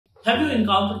Have you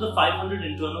encountered the 500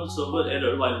 internal server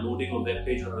error while loading a web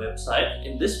page or a website?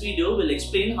 In this video, we'll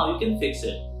explain how you can fix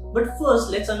it. But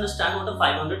first, let's understand what a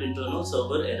 500 internal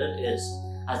server error is.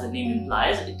 As the name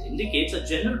implies, it indicates a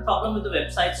general problem with the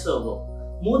website server.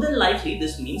 More than likely,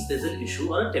 this means there's an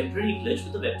issue or a temporary glitch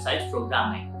with the website's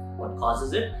programming. What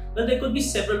causes it? Well, there could be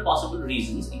several possible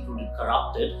reasons, including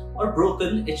corrupted or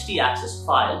broken htaccess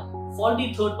file,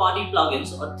 faulty third-party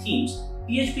plugins or themes,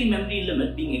 PHP memory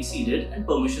limit being exceeded, and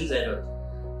permissions error.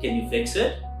 Can you fix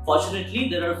it? Fortunately,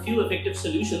 there are a few effective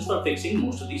solutions for fixing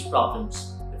most of these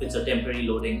problems. If it's a temporary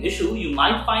loading issue, you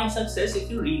might find success if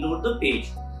you reload the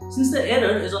page. Since the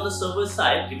error is on the server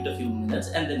side, give it a few minutes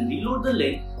and then reload the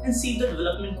link and see if the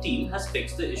development team has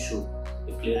fixed the issue.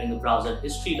 If clearing the browser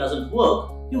history doesn't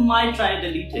work, you might try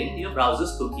deleting your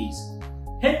browser's cookies.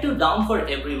 Head to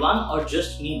down4everyone or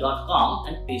justme.com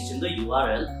and paste in the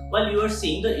URL while you are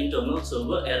seeing the internal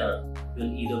server error.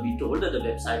 You'll either be told that the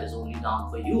website is only down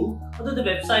for you or that the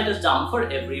website is down for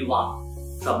everyone.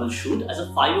 Troubleshoot as a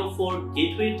 504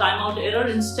 gateway timeout error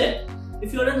instead.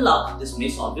 If you're in luck, this may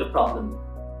solve your problem.